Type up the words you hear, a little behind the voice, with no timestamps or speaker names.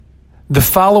The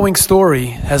following story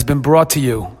has been brought to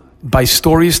you by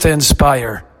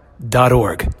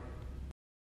StoriesToInspire.org.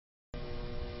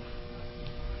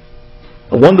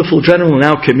 A wonderful gentleman in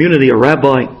our community, a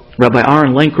Rabbi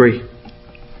Aaron Lankry,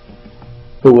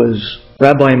 who was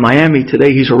rabbi in Miami.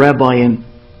 Today he's a rabbi in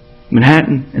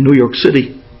Manhattan and New York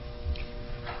City.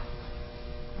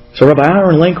 So Rabbi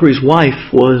Aaron Lankry's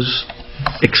wife was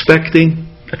expecting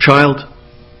a child,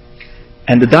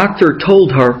 and the doctor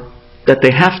told her that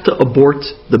they have to abort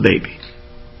the baby.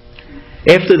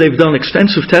 After they've done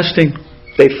extensive testing,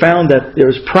 they found that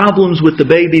there's problems with the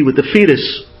baby, with the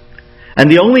fetus, and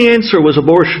the only answer was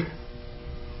abortion.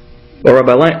 But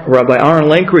Rabbi Aaron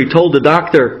Lankry told the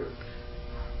doctor,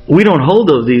 "We don't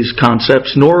hold of these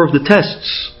concepts, nor of the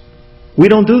tests. We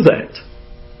don't do that.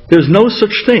 There's no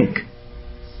such thing.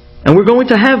 And we're going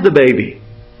to have the baby.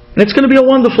 And it's going to be a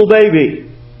wonderful baby."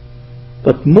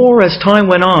 But more as time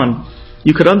went on,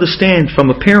 you could understand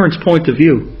from a parent's point of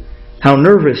view how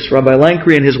nervous Rabbi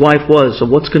Lankry and his wife was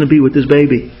of what's going to be with this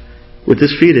baby, with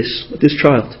this fetus, with this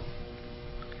child.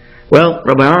 Well,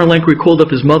 Rabbi Aaron Lankry called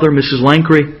up his mother, Mrs.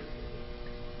 Lankry,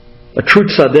 a true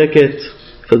tzaddiket.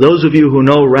 For those of you who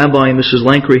know Rabbi and Mrs.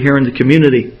 Lankry here in the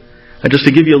community, and just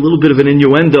to give you a little bit of an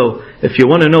innuendo, if you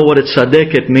want to know what a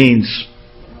tzaddiket means,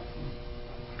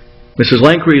 Mrs.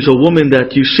 Lankry is a woman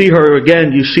that you see her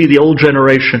again, you see the old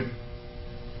generation.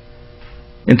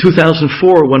 In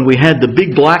 2004, when we had the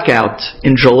big blackout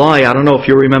in July, I don't know if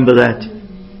you remember that.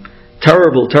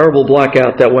 Terrible, terrible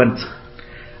blackout that went.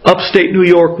 Upstate New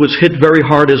York was hit very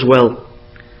hard as well.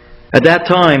 At that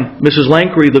time, Mrs.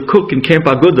 Lankry, the cook in Camp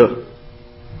Aguda,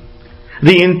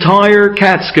 the entire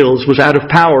Catskills was out of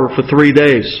power for 3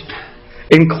 days,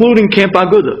 including Camp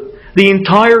Aguda. The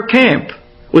entire camp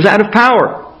was out of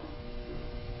power,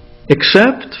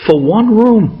 except for one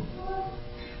room.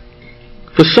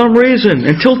 For some reason,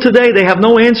 until today, they have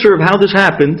no answer of how this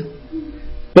happened.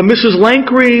 But Mrs.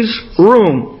 Lankry's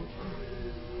room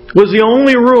was the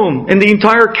only room in the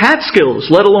entire Catskills,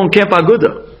 let alone Camp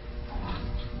Aguda,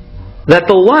 that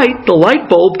the light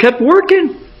bulb kept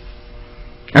working.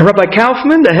 And Rabbi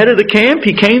Kaufman, the head of the camp,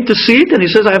 he came to see it and he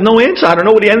says, "I have no answer. I don't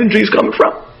know where the energy is coming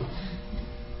from."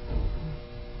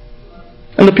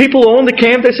 And the people who own the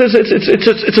camp, they says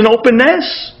it's an open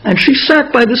nest. And she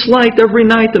sat by this light every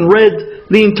night and read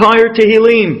the entire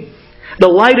Tehillim. The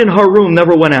light in her room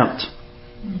never went out.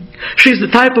 She's the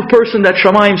type of person that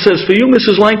Shamayim says, "For you,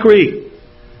 Mrs. Lankry,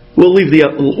 we'll leave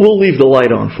the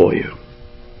light on for you."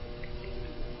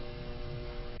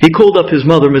 He called up his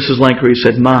mother, Mrs. Lankry. He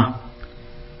said, "Ma,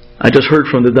 I just heard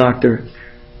from the doctor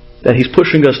that he's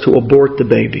pushing us to abort the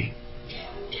baby.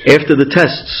 After the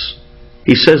tests,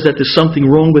 he says that there's something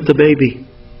wrong with the baby.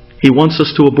 He wants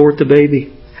us to abort the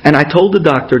baby. And I told the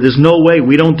doctor, there's no way,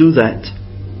 we don't do that.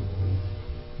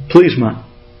 Please, Ma,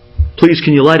 please,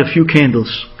 can you light a few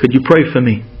candles? Could you pray for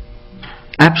me?"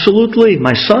 "Absolutely,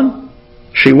 my son."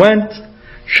 She went,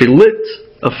 she lit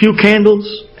a few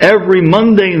candles. Every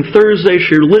Monday and Thursday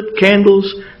she lit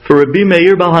candles for Rabbi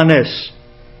Meir Baal HaNes.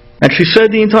 And she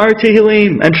said the entire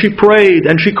Tehillim, and she prayed,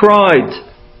 and she cried.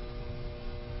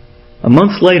 A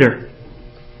month later,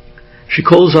 she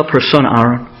calls up her son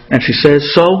Aaron, and she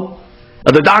says, "So,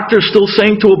 are the doctors still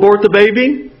saying to abort the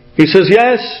baby?" He says,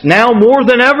 "Yes, now more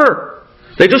than ever.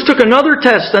 They just took another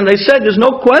test, and they said, there's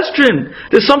no question.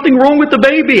 There's something wrong with the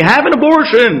baby. Have an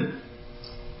abortion."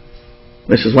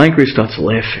 Mrs. Lankry starts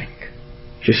laughing.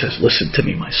 She says, "Listen to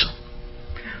me, my son.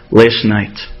 Last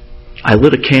night, I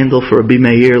lit a candle for Rabbi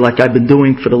Meir like I've been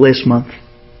doing for the last month.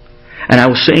 And I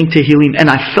was saying Tehillim, and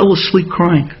I fell asleep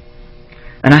crying.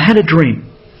 And I had a dream."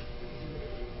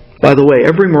 By the way,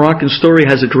 every Moroccan story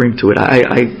has a dream to it.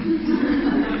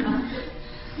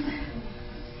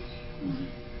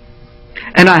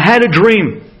 And I had a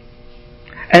dream.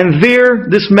 And there,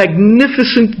 this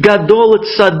magnificent Gadol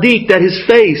Tzaddik, that his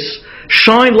face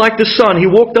shined like the sun, he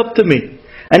walked up to me.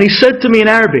 And he said to me in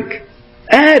Arabic,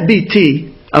 BT,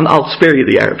 I'll spare you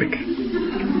the Arabic.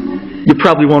 You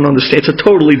probably won't understand. It's a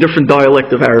totally different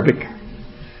dialect of Arabic.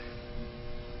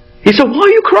 He said, "Why are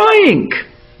you crying?"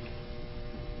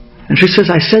 And she says,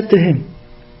 "I said to him,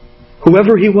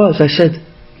 whoever he was, I said,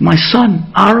 my son,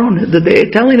 Aaron, they're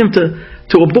telling him to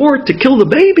abort, to kill the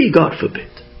baby, God forbid.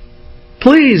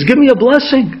 Please, give me a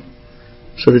blessing."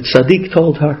 So the tzaddik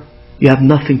told her, "You have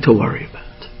nothing to worry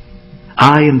about.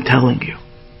 I am telling you,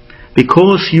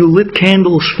 because you lit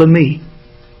candles for me,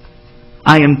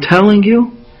 I am telling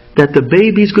you that the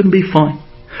baby's going to be fine.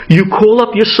 You call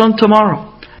up your son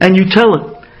tomorrow, and you tell him,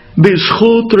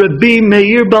 B'zchut Rabbi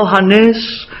Meir Baal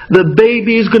HaNes, the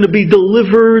baby is going to be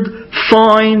delivered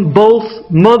fine, both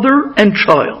mother and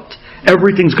child.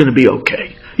 Everything's going to be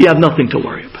okay. You have nothing to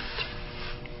worry about."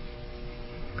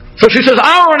 So she says,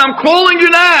 Aaron, I'm calling you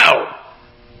now.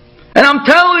 And I'm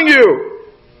telling you,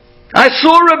 I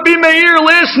saw Rabbi Meir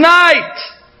last night.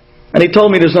 And he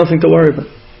told me there's nothing to worry about.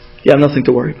 You have nothing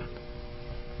to worry about.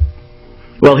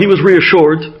 Well, he was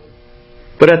reassured,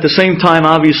 but at the same time,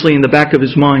 obviously, in the back of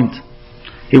his mind,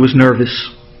 he was nervous.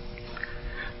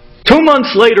 2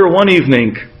 months later, one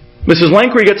evening, Mrs.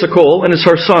 Lankery gets a call, and it's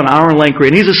her son, Aaron Lankery,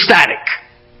 and he's ecstatic.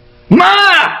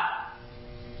 Ma!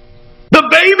 The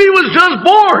baby was just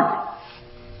born!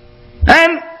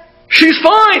 And she's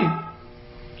fine.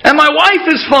 And my wife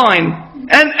is fine.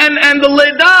 And the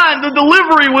Leda and the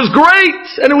delivery was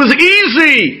great, and it was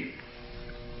easy.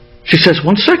 She says,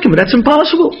 1 second, but that's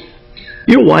impossible.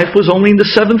 Your wife was only in the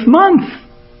 7th month.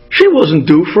 She wasn't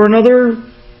due for another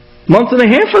month and a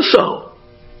half or so.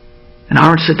 And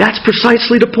Aaron said, that's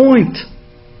precisely the point.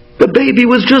 The baby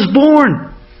was just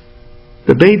born.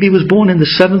 The baby was born in the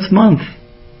 7th month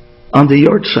on the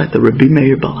yard site of Rabbi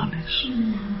Meir Baal HaNes.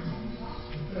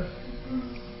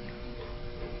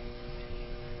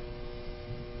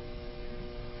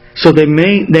 So they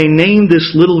named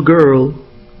this little girl.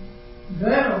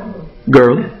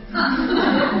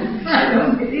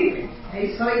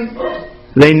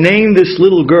 They named this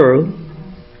little girl,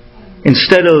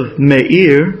 instead of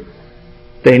Meir,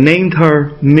 they named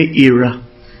her Meira.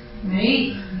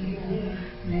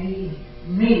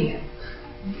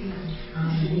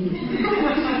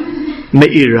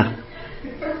 Meira.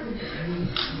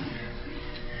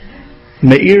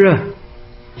 Meira.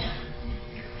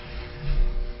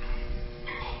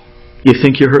 You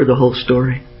think you heard the whole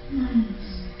story?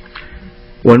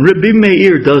 When Rabbi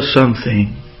Meir does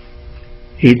something,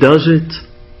 he does it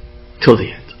till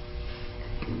the end.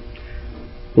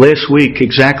 Last week,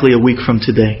 exactly a week from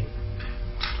today,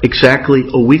 exactly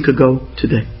a week ago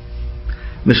today,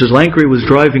 Mrs. Lankery was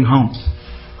driving home,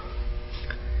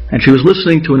 and she was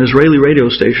listening to an Israeli radio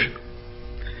station,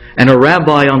 and a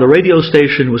rabbi on the radio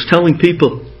station was telling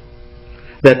people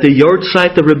that the yard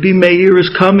site of Rabbi Meir is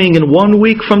coming in 1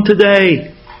 week from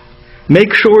today.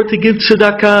 Make sure to give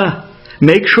tzedakah.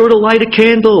 Make sure to light a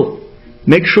candle.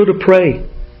 Make sure to pray.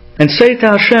 And say to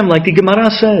Hashem, like the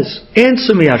Gemara says,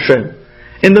 answer me, Hashem,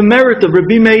 in the merit of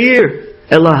Rabbi Meir.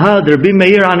 Elahad Rabbi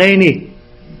Meir Aneni.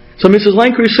 So Mrs.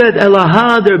 Lankery said,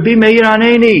 Elahad Rabbi Meir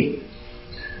Aneni.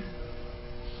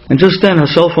 And just then her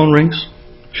cell phone rings.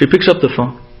 She picks up the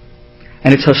phone.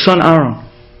 And it's her son Aaron.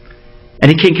 And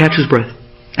he can't catch his breath.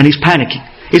 And he's panicking.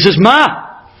 He says, Ma,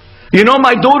 you know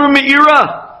my daughter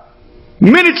Meira?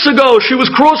 Minutes ago she was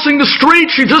crossing the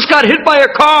street. She just got hit by a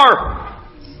car.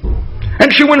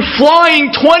 And she went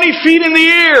flying 20 feet in the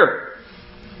air.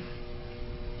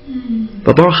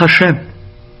 But Baruch Hashem,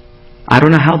 I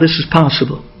don't know how this is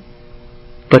possible,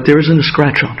 but there isn't a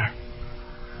scratch on her.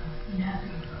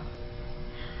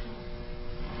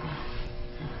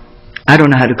 I don't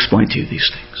know how to explain to you these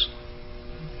things.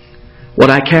 What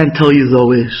I can tell you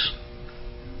though is,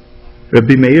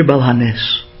 Rabbi Meir Baal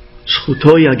HaNes,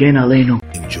 Zchuto Yagen Aleinu.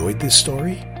 Enjoyed this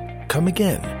story? Come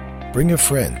again. Bring a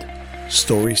friend.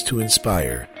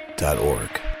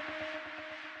 StoriesToInspire.org